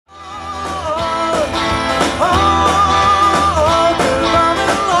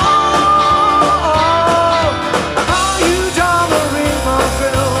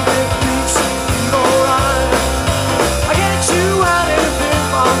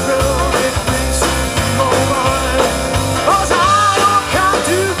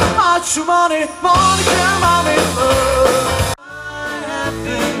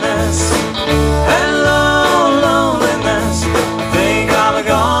emptiness. Hello, loneliness. I think I'm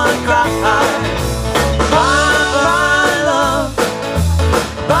gonna cry. Bye, bye, love.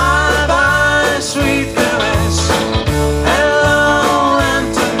 Bye, bye, sweet caress. Hello,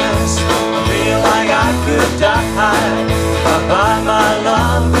 emptiness. I feel like I could die. Bye, bye, my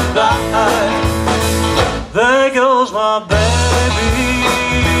love, goodbye. There goes my baby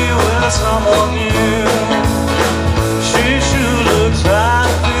with someone new. She sure looks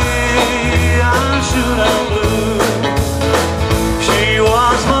happy, I'm sure I'm blue. She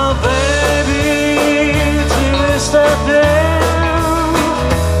was my baby till yesterday.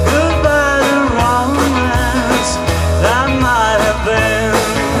 Goodbye to romance that might have been.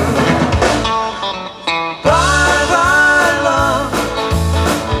 Bye bye love,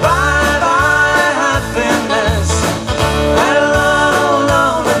 bye bye happiness. Hello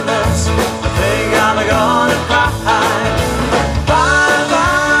loneliness, I think I'm gonna cry. Bye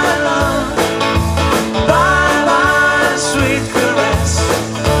bye love, bye bye sweet caress.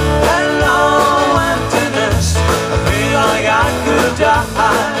 Hello emptiness, I feel like I could die.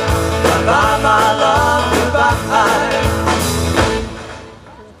 Bye bye my love, goodbye.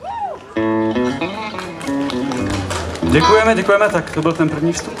 Děkujeme, děkujeme, tak to byl ten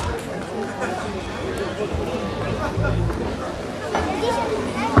první vstup.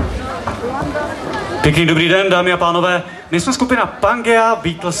 Pěkný dobrý den, dámy a pánové. My jsme skupina PANGEA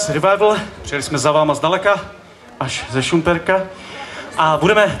Beatles Revival. Přijeli jsme za váma zdaleka, až ze Šumperka. A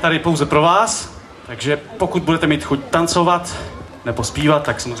budeme tady pouze pro vás, takže pokud budete mít chuť tancovat nebo zpívat,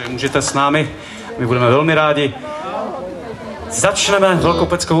 tak samozřejmě můžete s námi. My budeme velmi rádi. Začneme velkou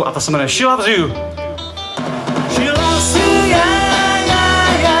peckou a ta se jmenuje She Loves You. She loves you, yeah,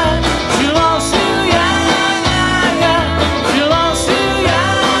 yeah, yeah. She loves you, yeah, yeah, yeah. She loves you,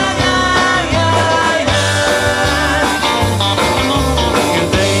 yeah, yeah, yeah, yeah. You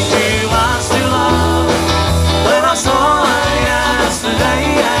think you are still love when I saw her yesterday.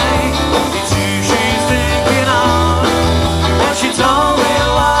 It's you she's thinking of, and she told me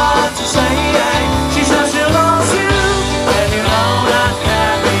what to say. She says she loves you, and you know that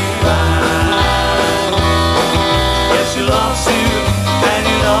can't be right. Yes, she loves you, and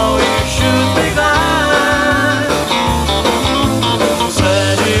you know you should be glad.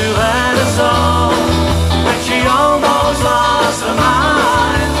 Said you had a soul, and she almost lost her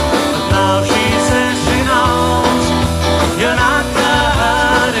mind. But now she says she knows you're not the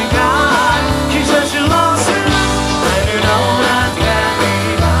hurting guy. She says she loves you, and you know that can't be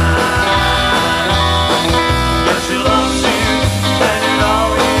right. Yes, she loves you, and you know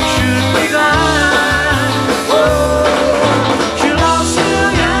you should be glad. Whoa. She loves you,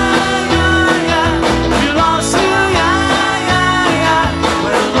 yeah, yeah, yeah. She loves you, yeah, yeah, yeah.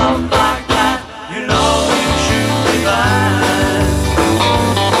 With a love like that, you know you should be glad.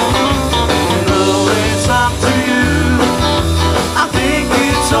 You know it's up to you. I think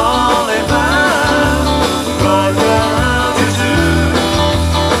it's only fair. Right around you too.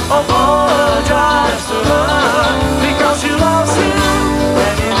 Apologize to her because she loves you,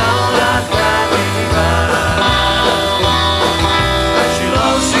 and you know that can't be bad. She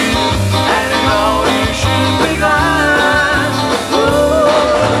loves you, and you know you should be glad. Ooh,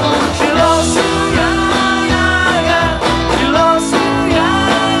 she loves you, yeah, yeah, yeah. She loves you, yeah,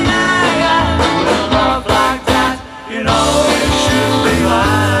 yeah, yeah. With a love like that, you know you should be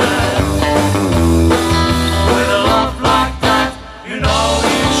glad. With a love like that, you know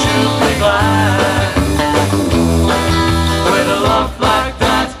you should be glad. With a love like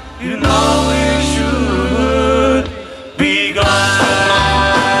that, you know you should be glad.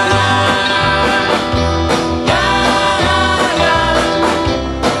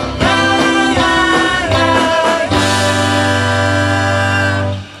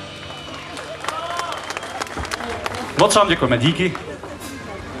 Moc vám děkujeme, díky.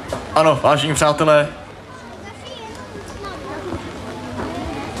 Ano, vážení přátelé,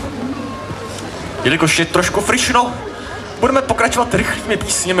 jelikož je trošku frišno, budeme pokračovat rychlými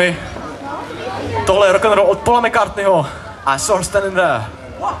písněmi. Tohle je rock'n'roll od Paula McCartneyho. I saw her standing there.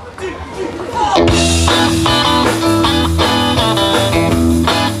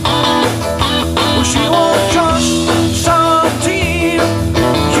 She was just 17,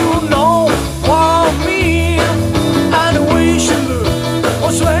 you know what I mean, and the way she looked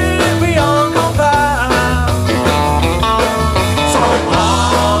was way beyond compare. So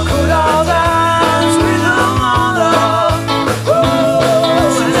how could I dance with her mother?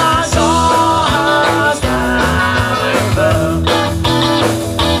 Ooh, since I saw her standing there.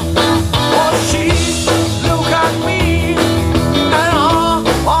 Oh, she looked at me, and all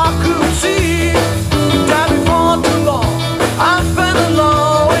I could see that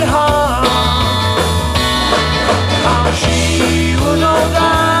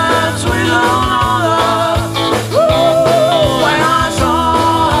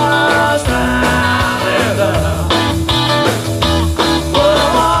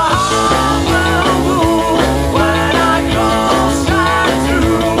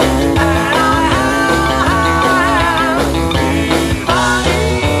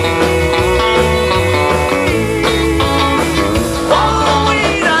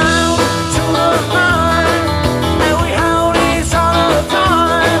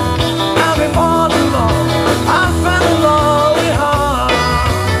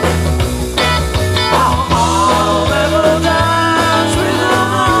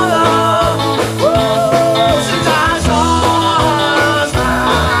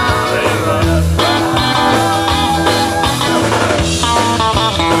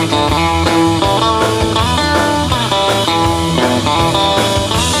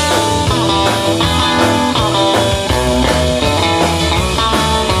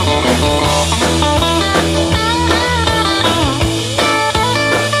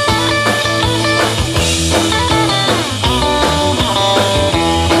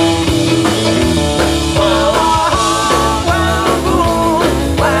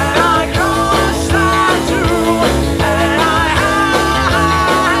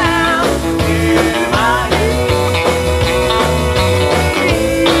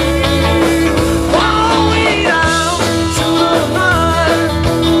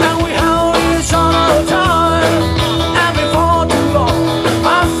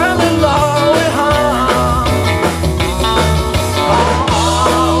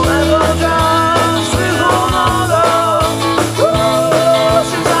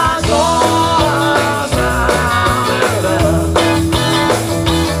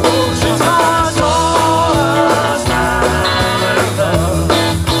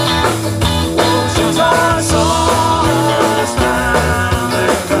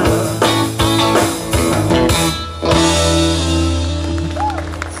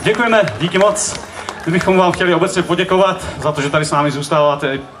děkujeme, díky moc. My bychom vám chtěli obecně poděkovat za to, že tady s námi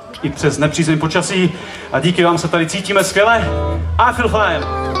zůstáváte i přes nepřízeň počasí a díky vám se tady cítíme skvěle. I feel fine.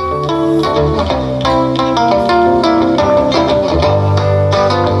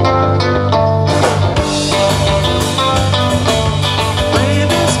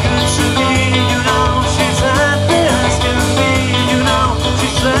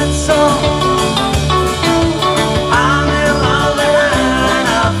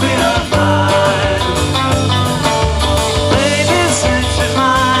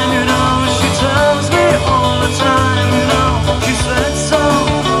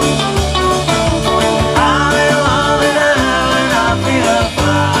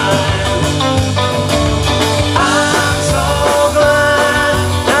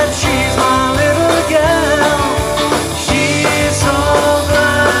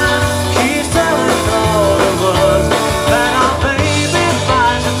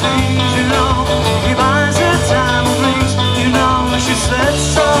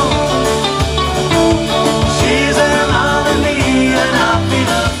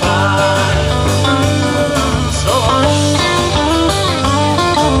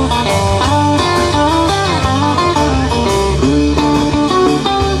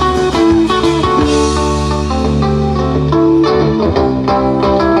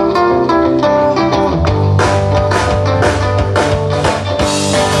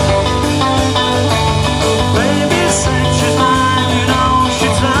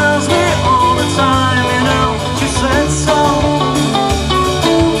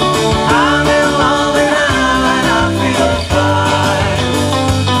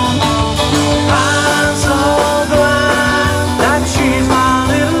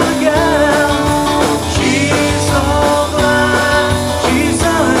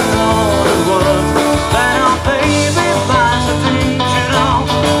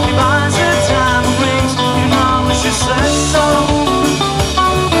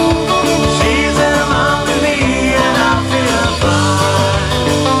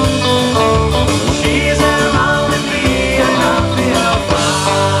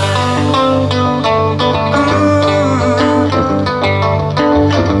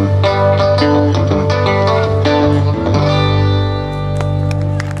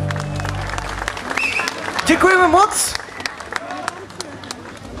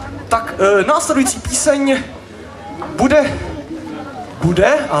 Následující píseň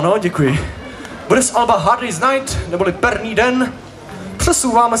bude, ano, děkuji. Bude z alba Hard Day's Night, neboli Perný den.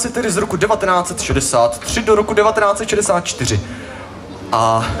 Přesouváme se tedy z roku 1963 do roku 1964.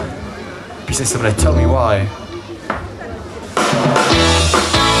 A píseň se jmenuje Tell Me Why.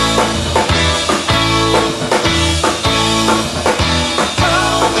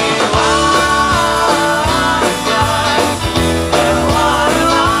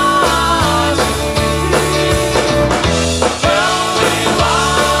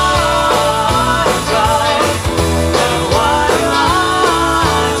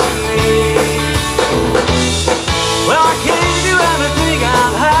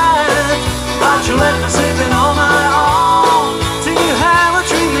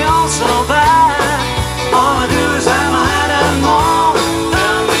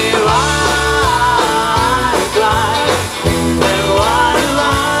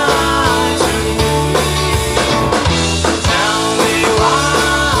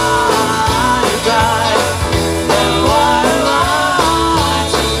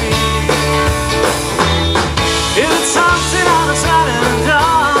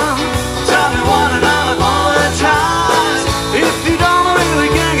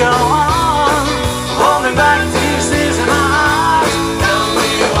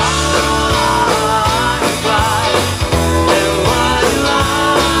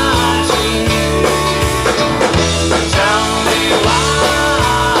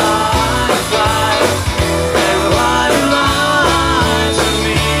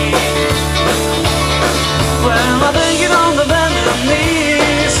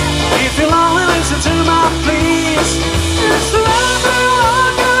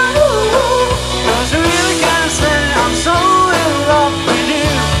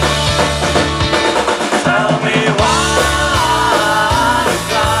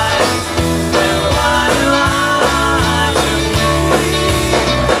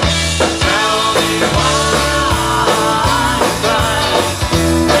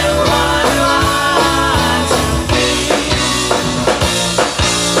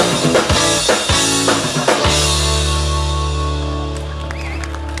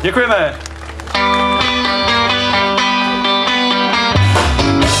 Děkujeme.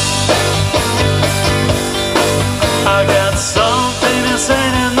 I got something to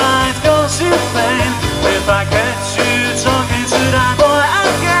say tonight.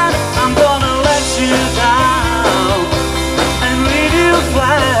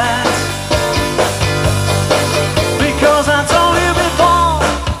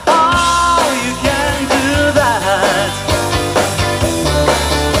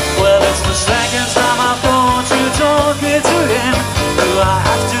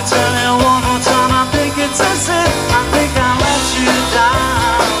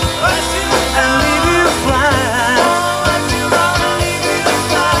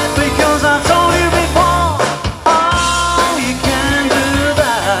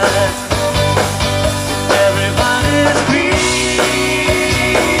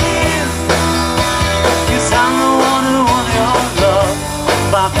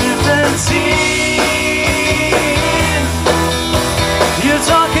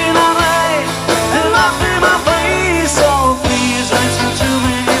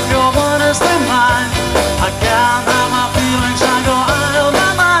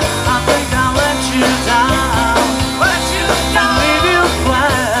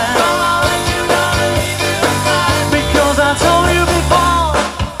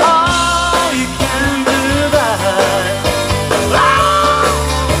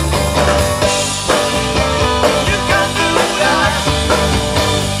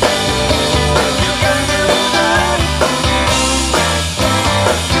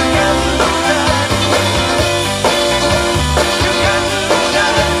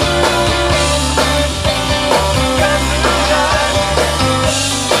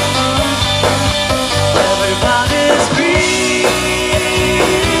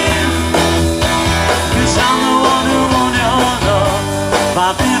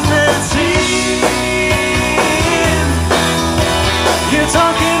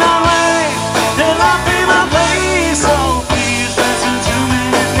 talking our way, then I'll be my place. So please listen to me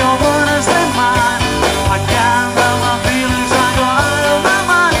if your words are mine. I can't help my feelings, I go out of my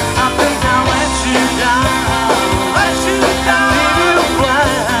mind. I think I'll let you down, leave you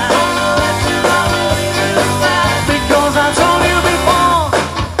blank. Because I told you before,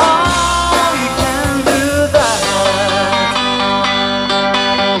 oh, you can do that.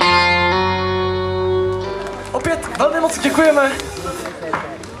 Opět velmi moc děkujeme.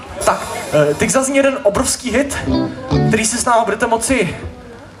 Tak, teď zazní jeden obrovský hit, který si s námi budete moci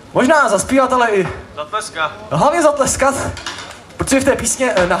možná zaspívat, ale i Zatleská. hlavně zatleskat, protože v té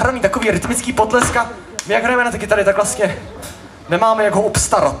písně nahraný takový rytmický potlesk a my jak hrajeme na ty kytary, tak vlastně nemáme jak ho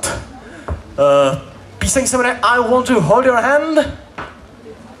obstarat. Píseň se jmenuje I Want to Hold Your Hand.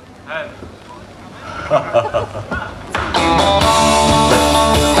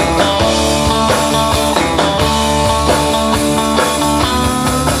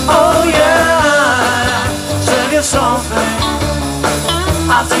 Oh yeah, tell you something,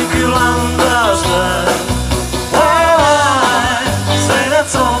 I think you'll understand. When I say that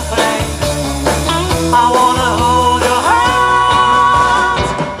something, I wanna hold your hand.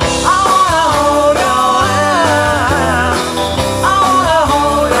 I wanna hold your hand. I wanna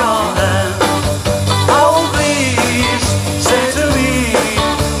hold your hand. Oh please, say to me,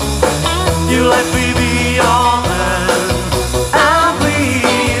 you let me be your man. And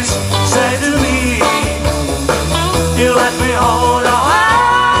please, say to me, you let me hold your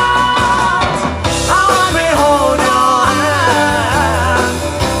hand. I let me hold your hand.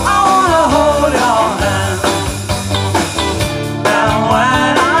 I wanna hold your hand. And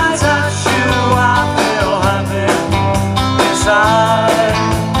when I touch you, I feel happy inside.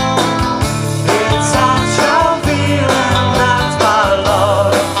 It's such a feeling, that's my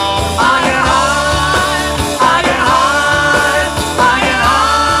love. I get high, I get high, I get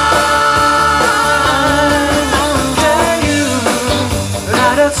high. Can you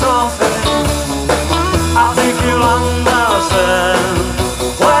let it soften? I think you'll understand.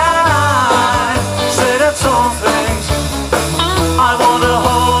 When I say that some things, I wanna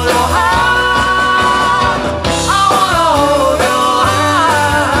hold your hand. I wanna hold your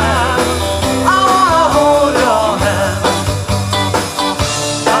hand. I wanna hold your hand.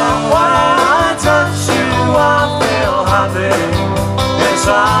 And when I touch you, I feel happy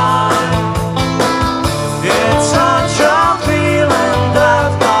inside. It's such a feeling,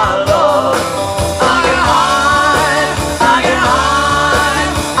 that's my love. I get high, I get high,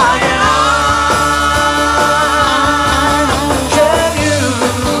 I get high. Can you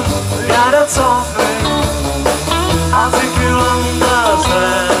get it something? I think you'll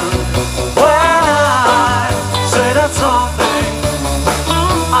understand. When I say that something,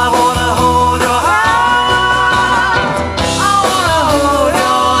 I wanna hold your hand. I wanna hold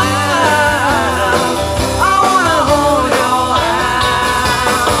your hand. I wanna hold your hand.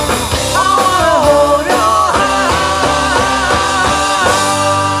 I wanna hold your hand.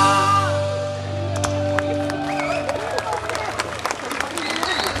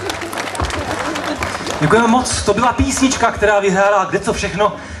 Děkujeme moc, to byla písnička, která vyhrála kde co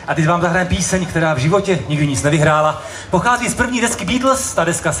všechno a teď vám zahrajeme píseň, která v životě nikdy nic nevyhrála. Pochází z první desky Beatles, ta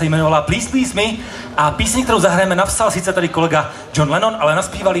deska se jmenovala Please Please Me a píseň, kterou zahrajeme, napsal sice tady kolega John Lennon, ale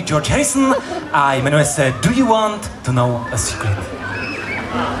naspívali George Harrison a jmenuje se Do You Want to Know a Secret?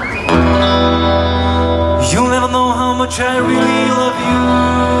 You'll never know how much I really love you.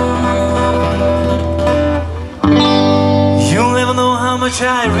 You'll never know how much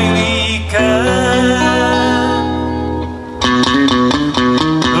I really care.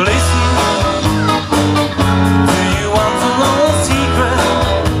 Listen, do you want to know a secret?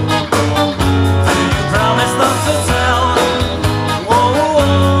 Do you promise not to tell? Whoa, whoa,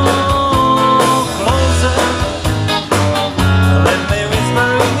 closer. Let me whisper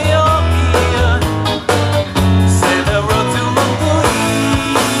in your ear. Say the word too long to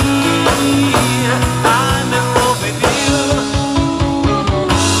hear. I'm in love with you.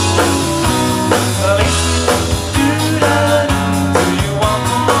 Listen.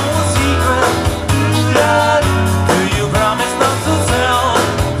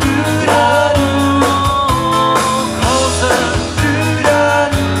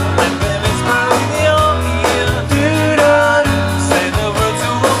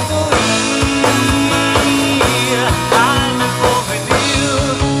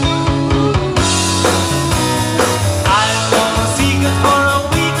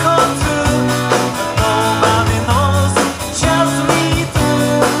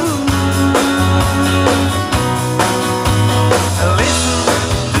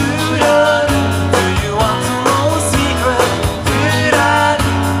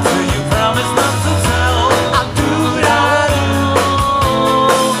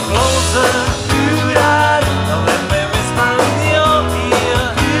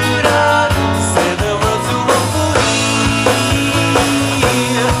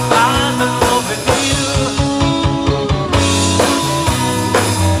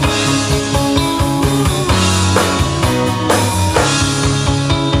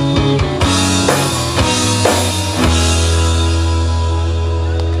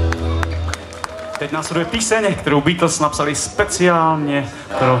 teď následuje píseň, kterou Beatles napsali speciálně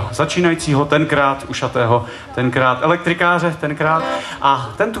pro začínajícího, tenkrát ušatého, tenkrát elektrikáře, a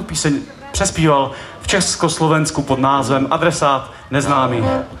ten tu píseň přespíval v Československu pod názvem Adresát neznámý.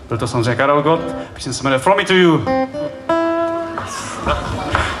 Byl to samozřejmě Karel Gott, píseň se jmenuje From Me to You.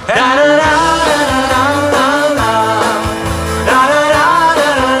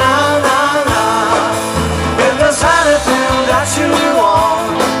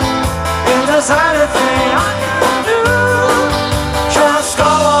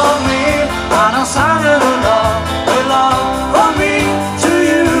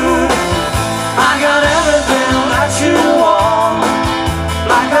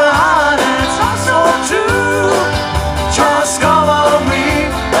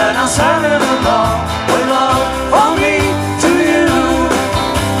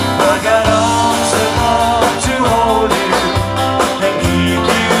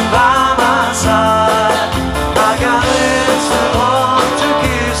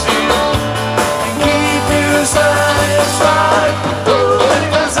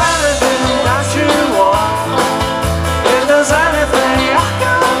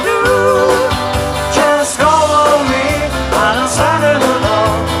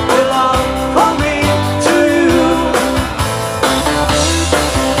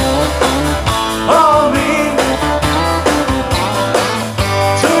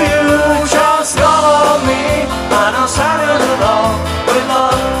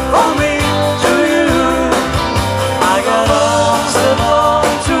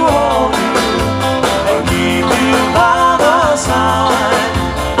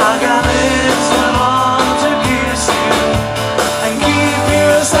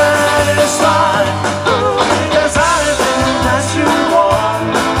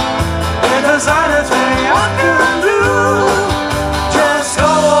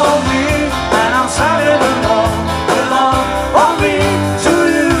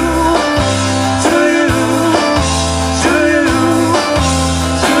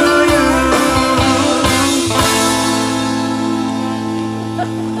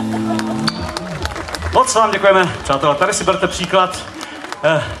 Moc vám děkujeme, přátelé. Tady si berte příklad.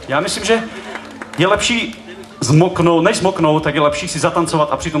 Já myslím, že je lepší zmoknout, než zmoknout, tak je lepší si zatancovat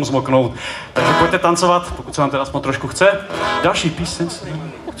a přitom zmoknout. Takže pojďte tancovat, pokud se vám teda aspoň trošku chce. Další píseň.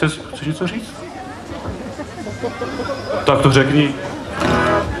 Chceš něco říct? Tak to řekni.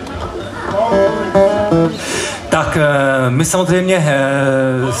 Tak my samozřejmě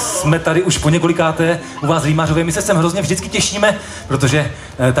jsme tady už po několikáté u vás v Rýmařově. My se sem hrozně vždycky těšíme, protože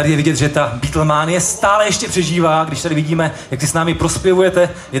tady je vidět, že ta Beatlemanie stále ještě přežívá. Když tady vidíme, jak si s námi prospěvujete,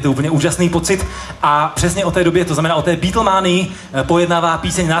 je to úplně úžasný pocit. A přesně o té době, to znamená o té Beatlemanii, pojednává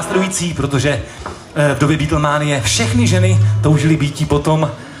píseň následující, protože v době Beatlemanie všechny ženy toužily býti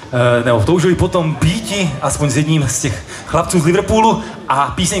potom, nebo toužili potom býti aspoň s jedním z těch chlapců z Liverpoolu,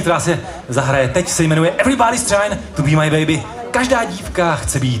 a píseň, která se zahraje teď, se jmenuje Everybody's Trying to Be My Baby. Každá dívka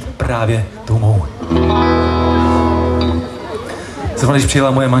chce být právě tou mou. Zrovna když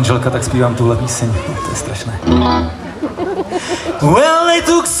přijela moje manželka, tak zpívám tuhle píseň. To je strašné. Well, they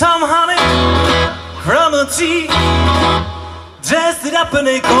took some honey from a tree, dressed it up and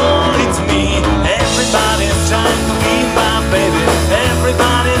they called it me. Everybody's trying to be my baby.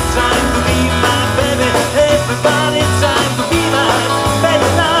 Everybody's trying to be my baby. Everybody's trying to be my baby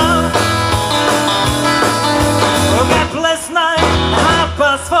now. Oh, God, last night,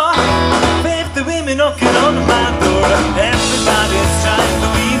 4:30, 50 women knocking on my door. Everybody's trying to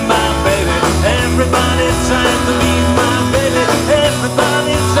be my baby. Everybody's trying to be my baby.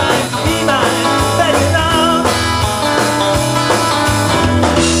 Everybody's trying to be my baby now.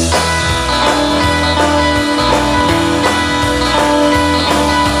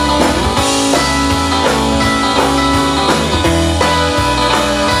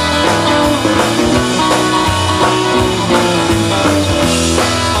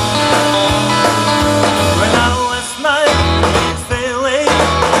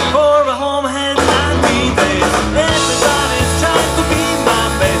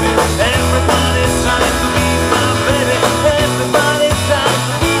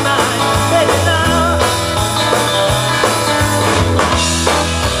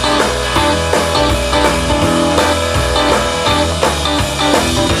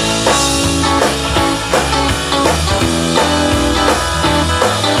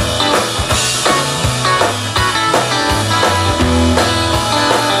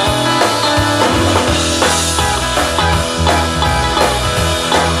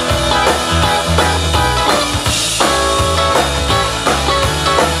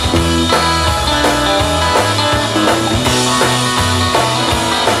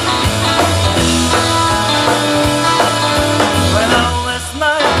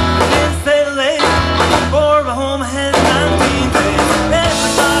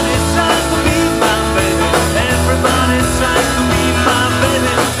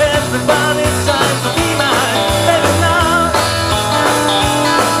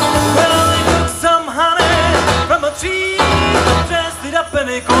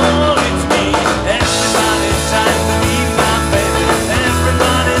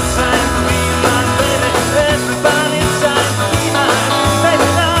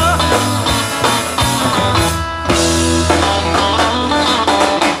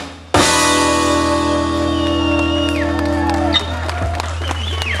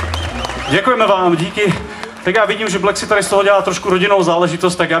 Děkujeme vám, díky. Tak já vidím, že Black si tady z toho dělá trošku rodinnou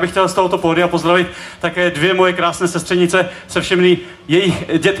záležitost, tak já bych chtěl z tohoto pódia pozdravit také dvě moje krásné sestřenice se všemi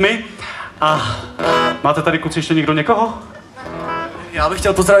jejich dětmi. A máte tady, kluci, ještě někdo někoho? Já bych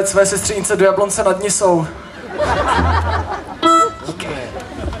chtěl pozdravit své sestřenice do Jablonce nad Nisou.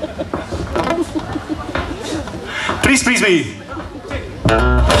 Please, please me.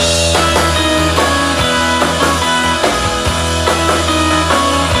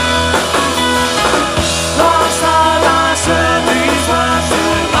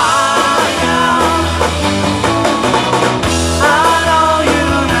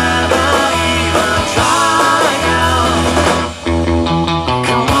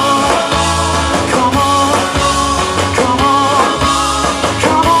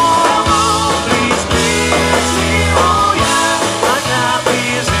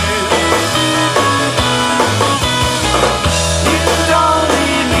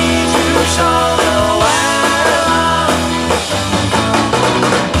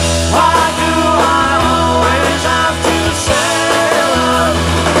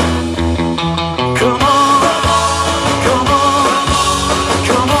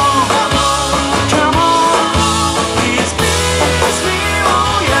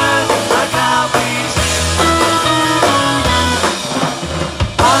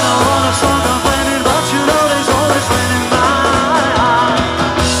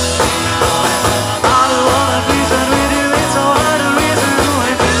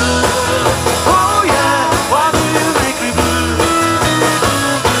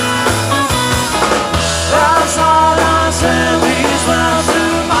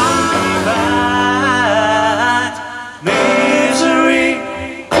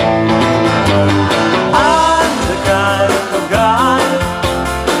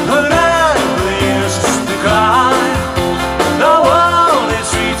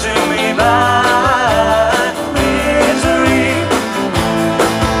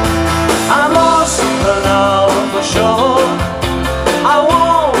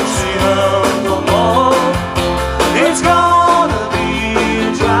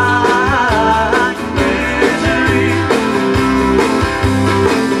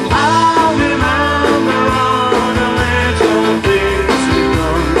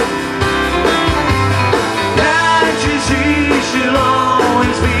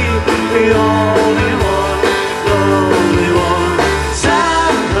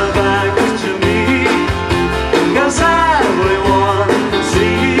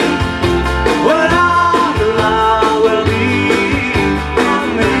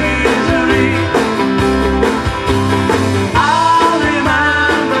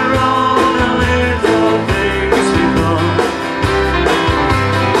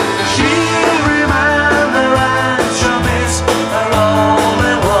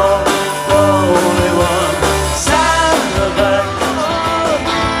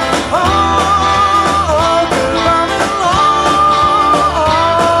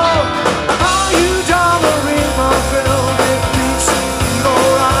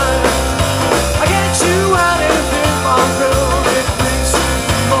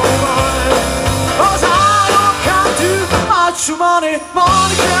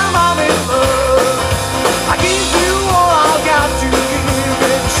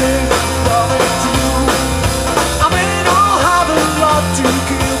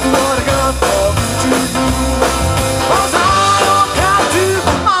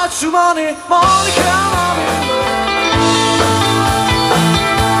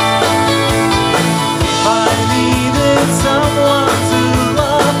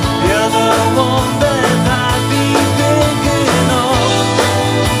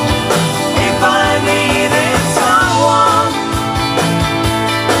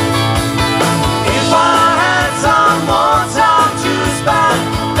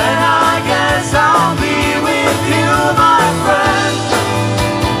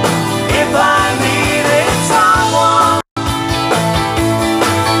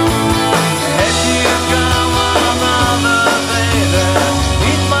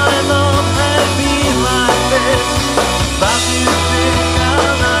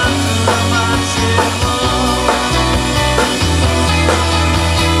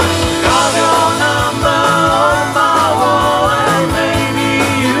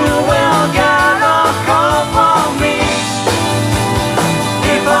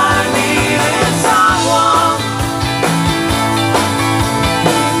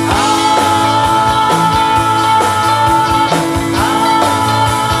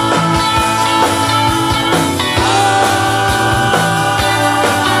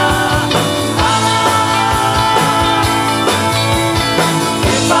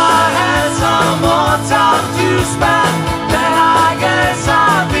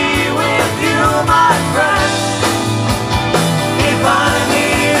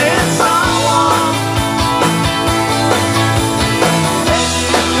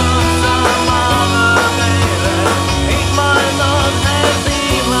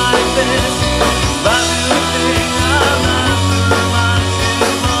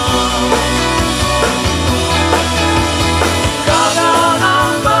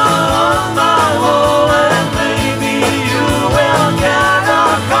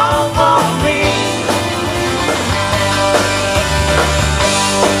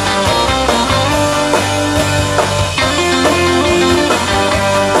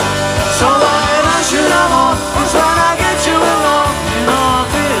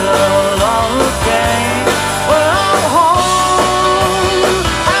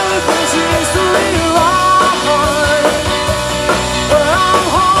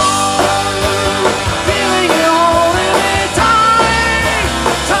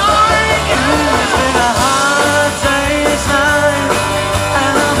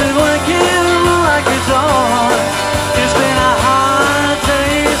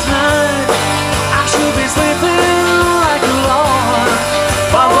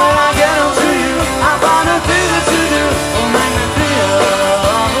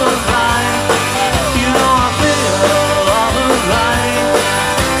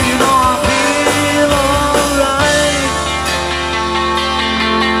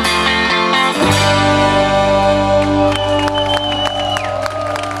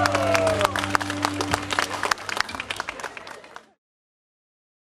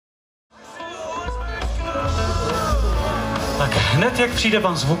 Tak hned jak přijde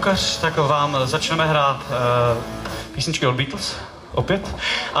pan zvukař, tak vám začneme hrát písničky od Beatles, opět.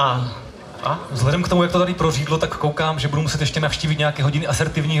 A vzhledem k tomu, jak to tady prořídlo, tak koukám, že budu muset ještě navštívit nějaké hodiny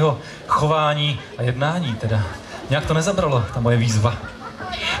asertivního chování a jednání teda. Nějak to nezabralo, ta moje výzva.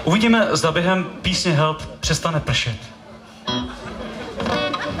 Uvidíme, zda během písně Help přestane pršet.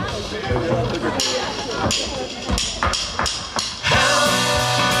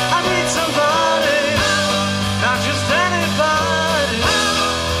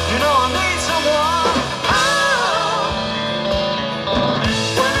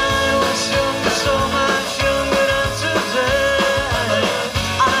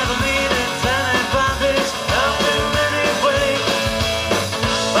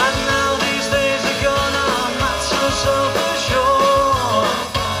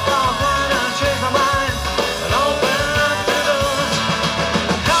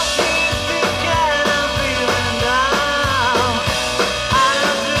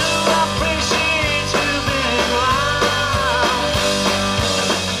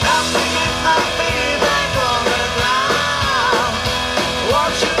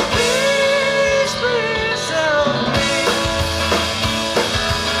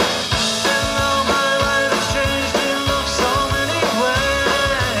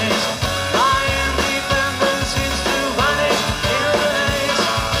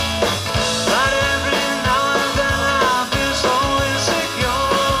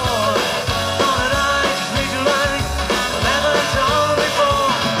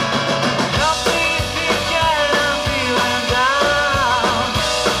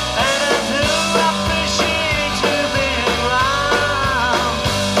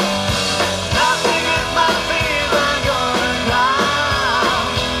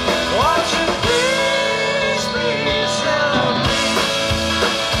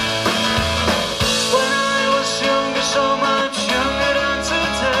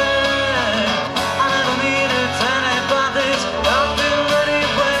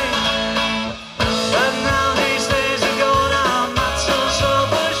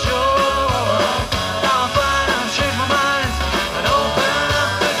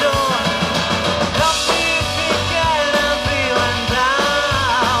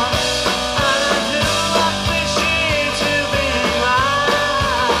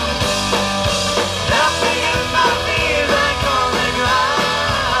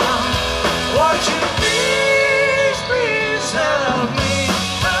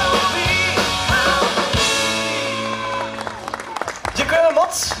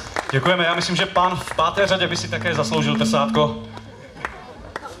 Děkujeme, já myslím, že pán v páté řadě by si také zasloužil tesátko.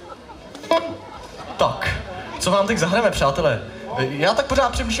 Tak, co vám teď zahrajeme, přátelé? Já tak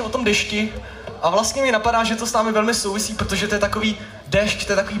pořád přemýšlím o tom dešti a vlastně mi napadá, že to s námi velmi souvisí, protože to je takový dešť,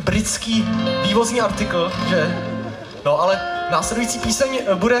 to je takový britský vývozní artikl, že? No ale následující píseň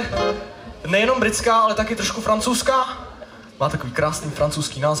bude nejenom britská, ale taky trošku francouzská. Má takový krásný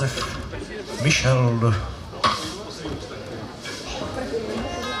francouzský název. Michel. Bien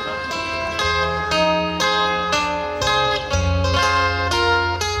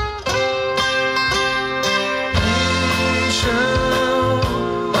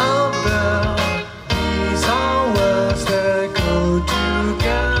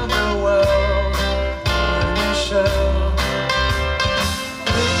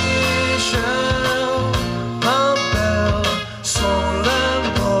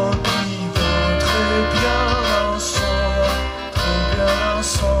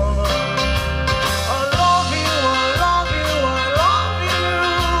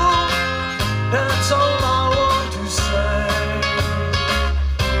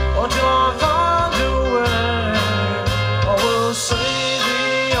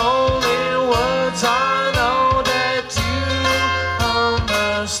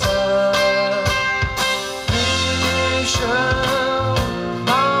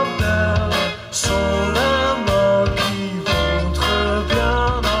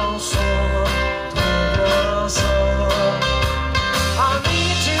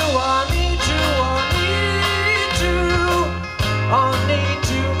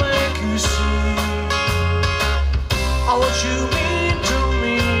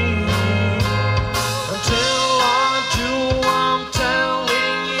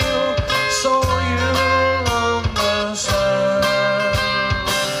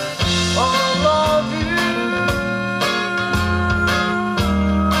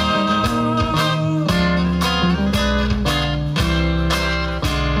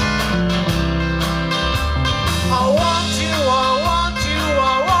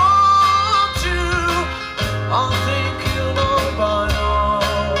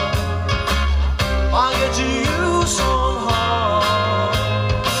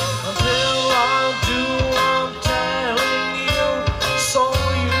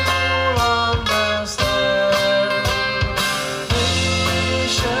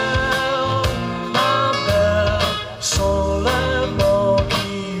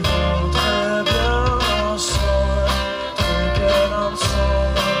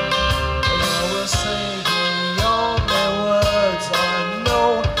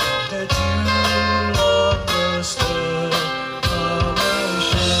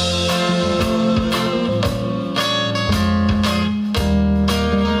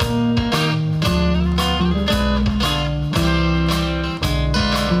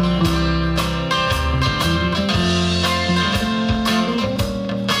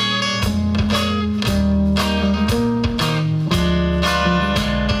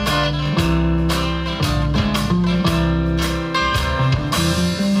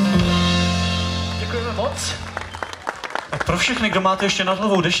Beatles. Tak pro všechny, kdo máte ještě nad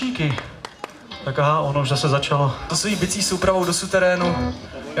hlavou deštníky, tak aha, ono už zase začalo. To svojí bicí soupravou do suterénu.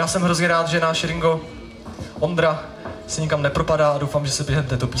 Já jsem hrozně rád, že náš Ringo, Ondra, se nikam nepropadá a doufám, že se během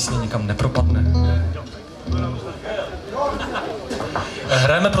této písně nikam nepropadne.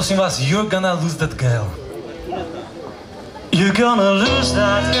 Hrajeme prosím vás You're Gonna Lose That Girl. You're gonna lose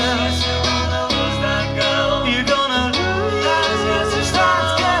that girl. You're gonna lose that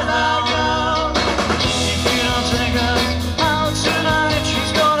girl. If you don't take her out tonight,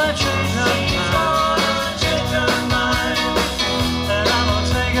 she's gonna change her mind. And I'm gonna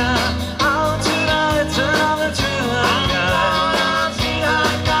take her out tonight, and I'm gonna treat her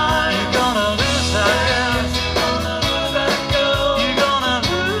guy. You're gonna lose that girl. You're gonna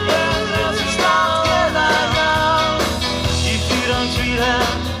lose that girl. If you don't treat her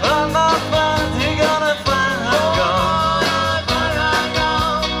like my friend, you're gonna find her gone.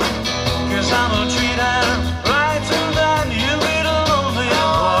 'Cause I'm gonna treat her right, and then you'll be the only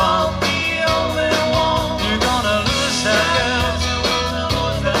one. You're gonna lose that girl. You're gonna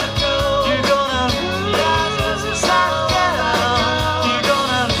lose that girl. You're gonna lose that girl.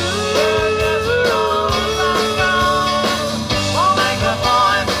 I'll make her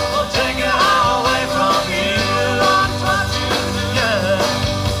fine, I'll take her away from you. Yeah.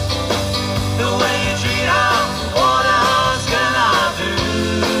 The way you treat her, what else can I do?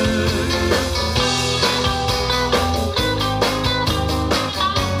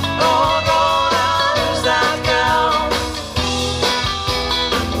 Oh, I'm gonna lose that girl.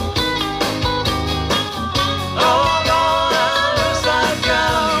 Oh, I'm gonna lose that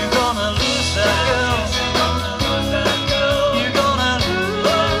girl. You're gonna lose that girl. You're gonna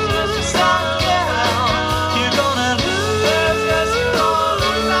lose that girl. You're gonna lose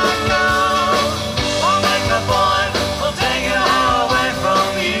that girl. I'll make her fine, I'll take her away from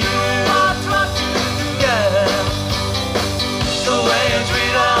you. Yeah. The way you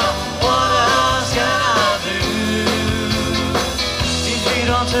treat her, what else can I do? If you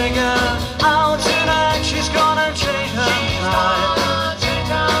don't take her out tonight, she's gonna change her mind.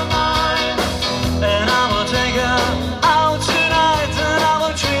 And I will take her out tonight, and I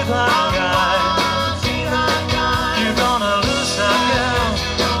will treat her right. You're gonna lose that girl.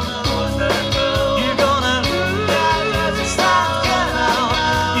 You're gonna lose that girl.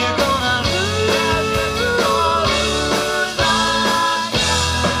 You're gonna lose that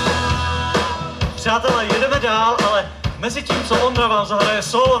girl. Přátelé, jedeme dál, ale mezi tím, co Ondra vám zahraje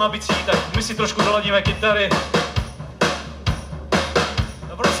solo na bicí, tak my si trošku doladíme kytary.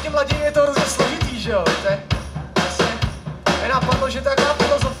 No prostě mladění je to hrozně složitý, že jo, víte? Vlastně mě napadlo, že to je taková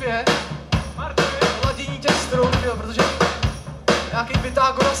filozofie ladění těch strun, že jo, protože nějaký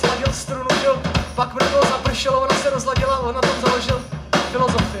Pythagoras sladil strunu, že jo, pak mu to zapršelo, ona se rozladila a on na tom založil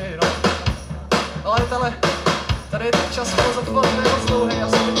filozofii, no. Ale tady je ten čas filozofovat moc dlouhý, já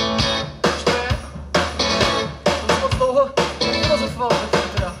jsem už to je. To moc dlouho filozofoval,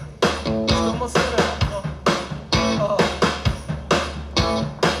 teda. To moc nejde, no. Aha.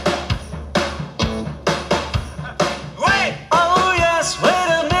 Wait! Oh yes, wait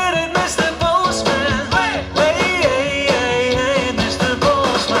a minute, Mr. Postman. Wait, hey, Mr.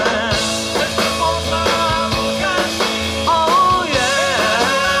 Postman. Oh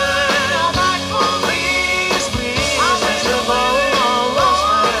yeah. Please, Mr.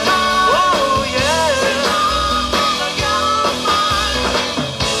 Postman.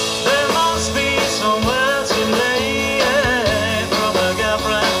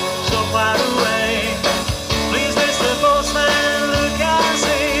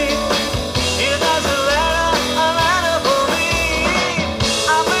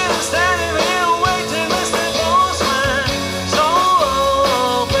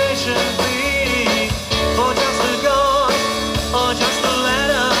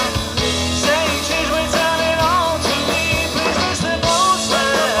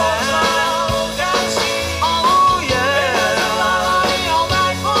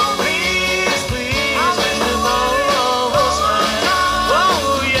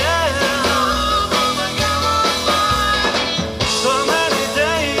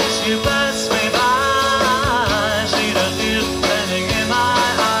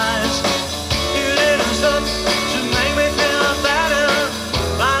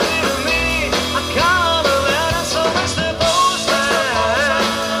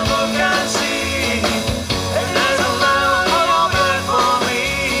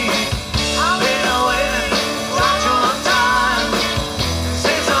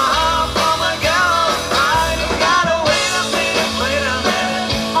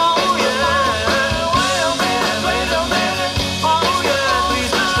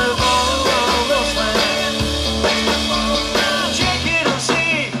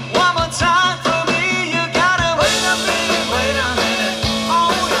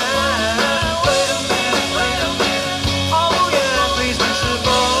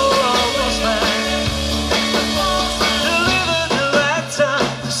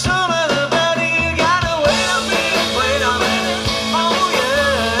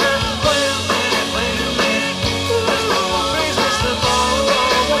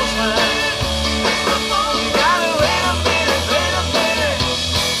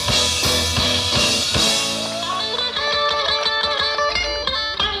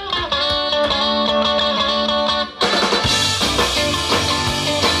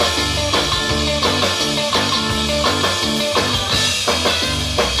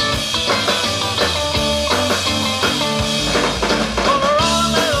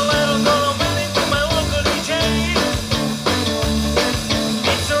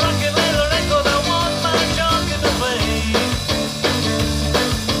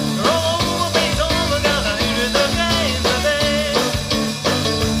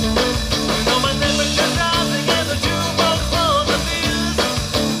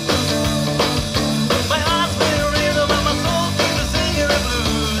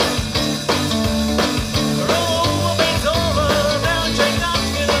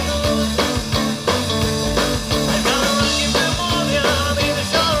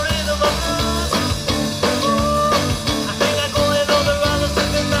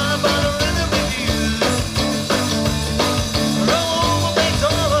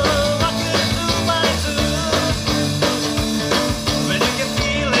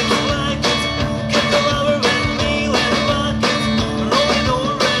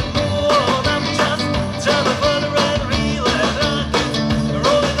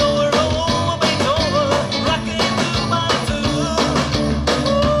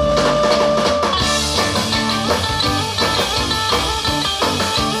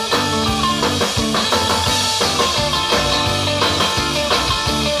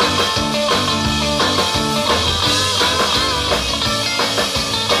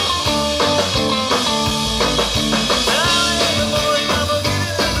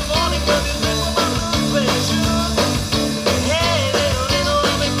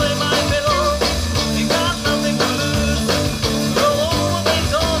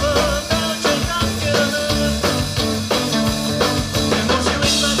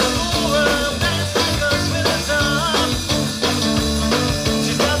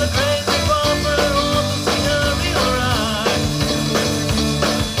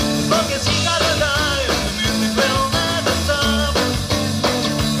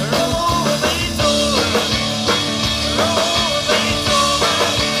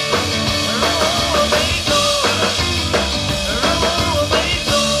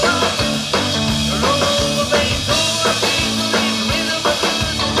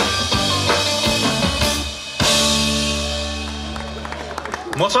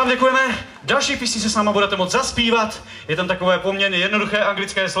 Moc vám děkujeme. Další písni se s náma budete moct zaspívat. Je tam takové poměrně jednoduché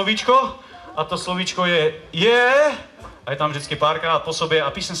anglické slovíčko. A to slovíčko je a je tam vždycky párkrát po sobě.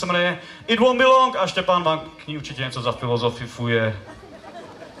 A píseň se jmenuje It Won't Be Long a Štěpán vám k ní určitě něco zafilozofifuje.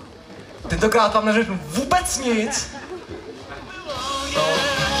 Tentokrát vám neřeknu vůbec nic.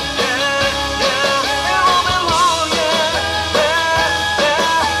 No.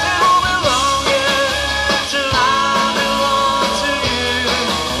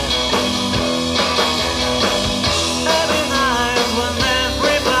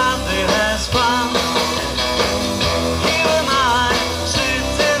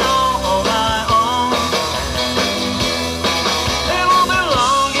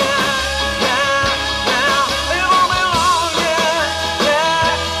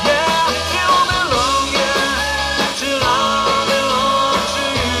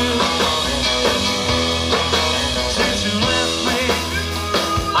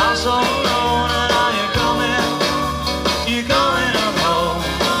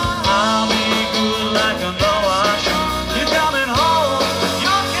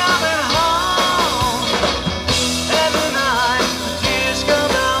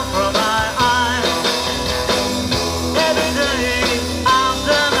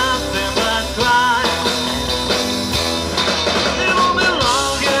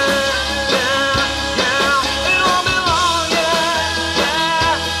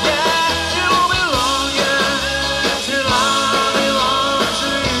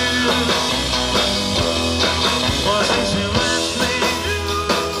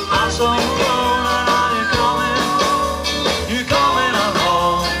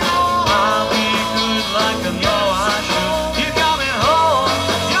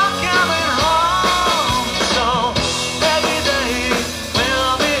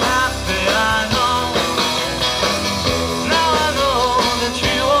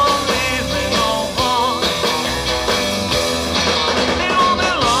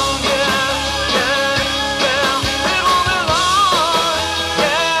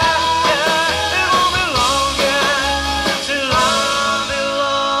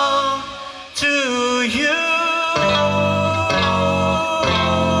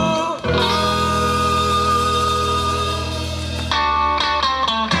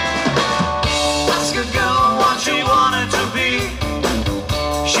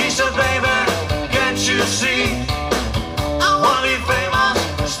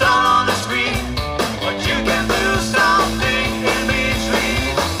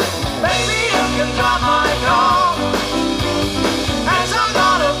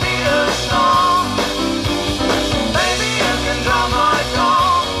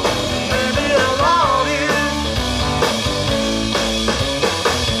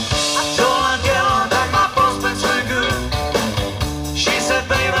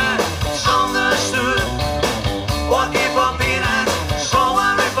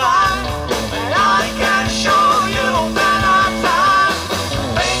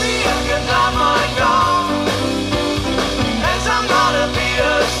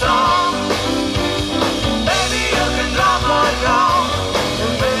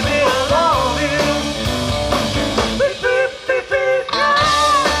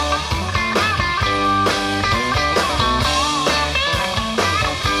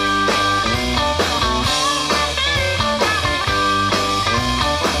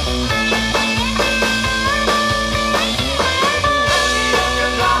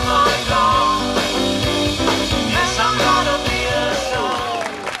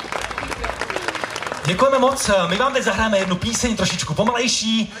 Děkujeme moc. My vám teď zahráme jednu píseň trošičku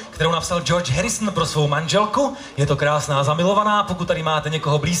pomalejší, kterou napsal George Harrison pro svou manželku. Je to krásná zamilovaná. Pokud tady máte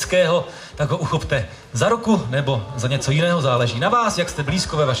někoho blízkého, tak ho uchopte za ruku nebo za něco jiného. Záleží na vás, jak jste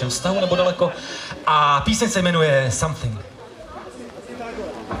blízko ve vašem vztahu nebo daleko. A píseň se jmenuje Something.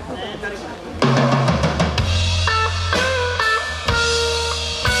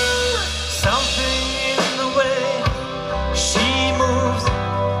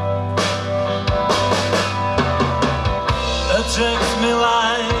 Attracts me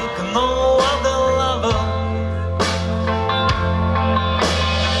like no other lover.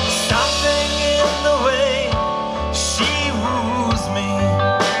 Something in the way she woos me.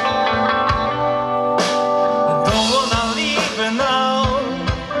 I don't wanna leave.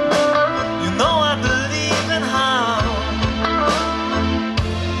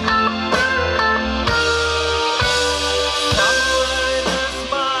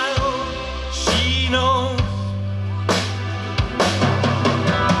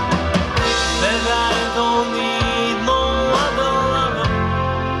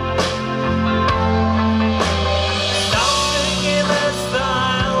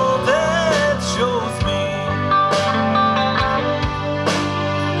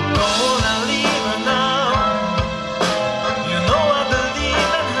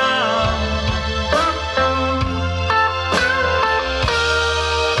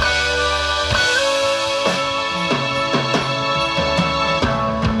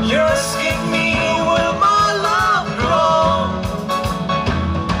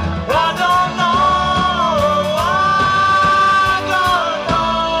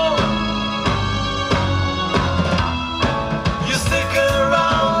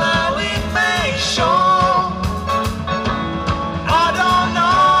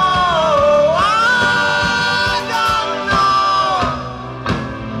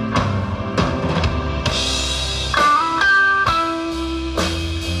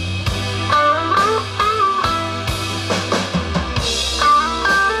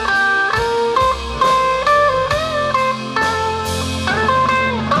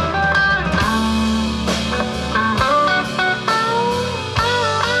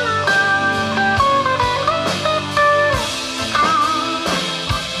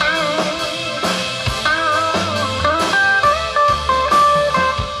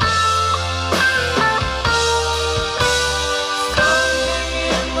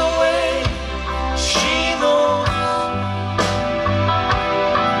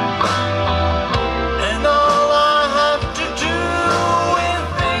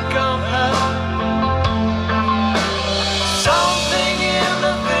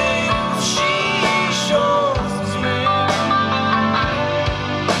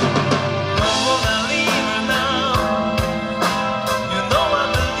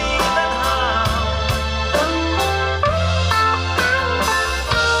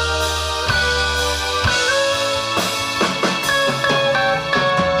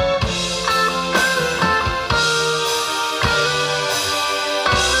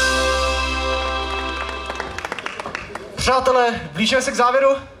 Přátelé, blížíme se k závěru.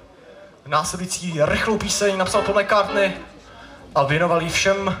 Následující rychlou píseň napsal Paul McCartney a věnoval ji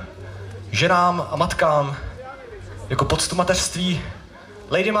všem ženám a matkám jako poctu mateřství.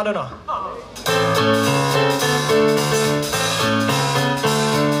 Lady Madonna.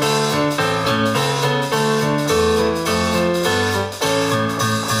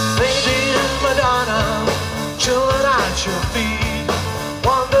 Lady Madonna, chilling at your feet.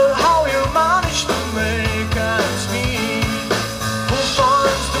 Wonder how you managed to make ends meet. Who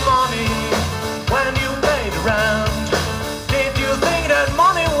finds the money when you paid around? Did you think that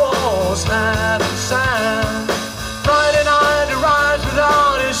money was heaven sent? Friday night arrives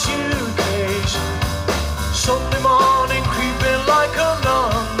without a suitcase. Sunday morning creeping like a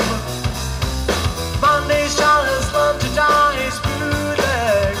nun. Monday's child has learned to tie his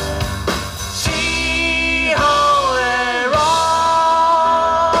bootlegs. See how they run.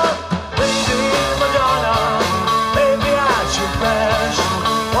 Lady Madonna, baby at your best.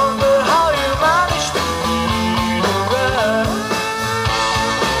 Wonder how you managed to feed the rest.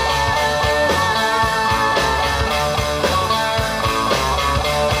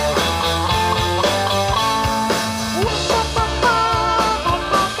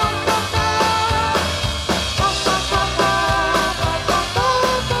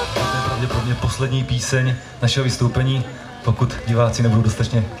 Pravděpodobně poslední píseň našeho vystoupení, pokud diváci nebudou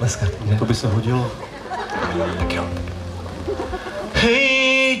dostatečně tleskat. Že? To by se hodilo. Tak jo.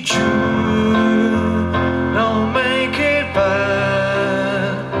 Hey Jude, don't make it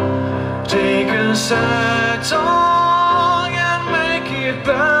bad. Take a sad song and make it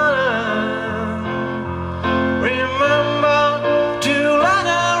better. Remember to let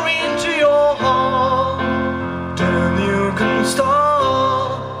her into your heart. Then you can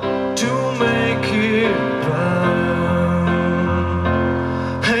start to make it better.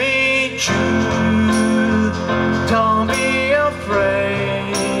 Hey Jude, don't be afraid.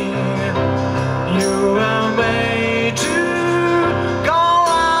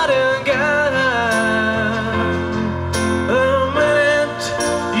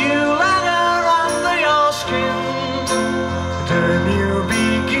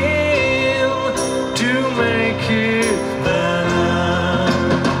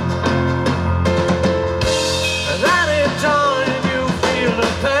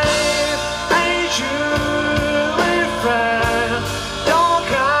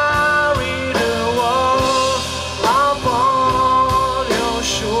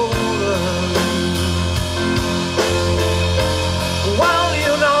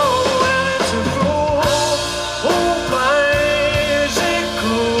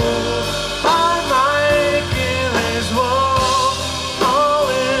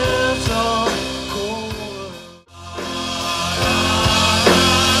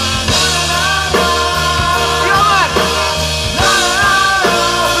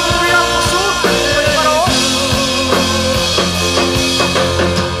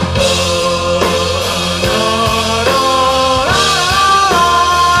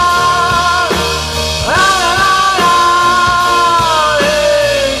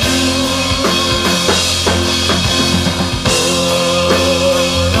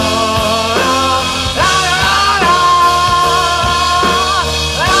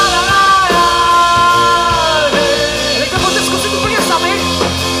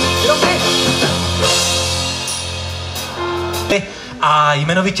 A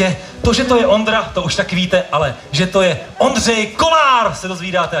jmenovitě to, že to je Ondra, to už taky víte, ale že to je Ondřej Kollár, se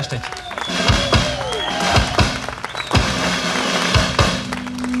dozvídáte až teď.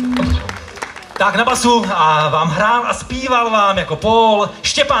 Tak na basu a vám hrál a zpíval vám jako Paul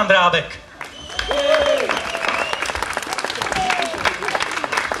Štěpán Drábek.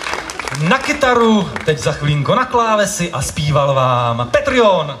 Na kytaru, teď za chvilinku na klávesi a zpíval vám Petr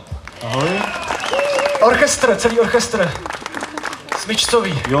John. Ahoj. Orchestr, celý orchestr.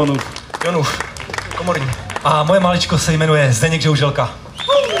 Smyčcový. Jonův. Komorní. A moje maličko se jmenuje Zdeněk Žouželka.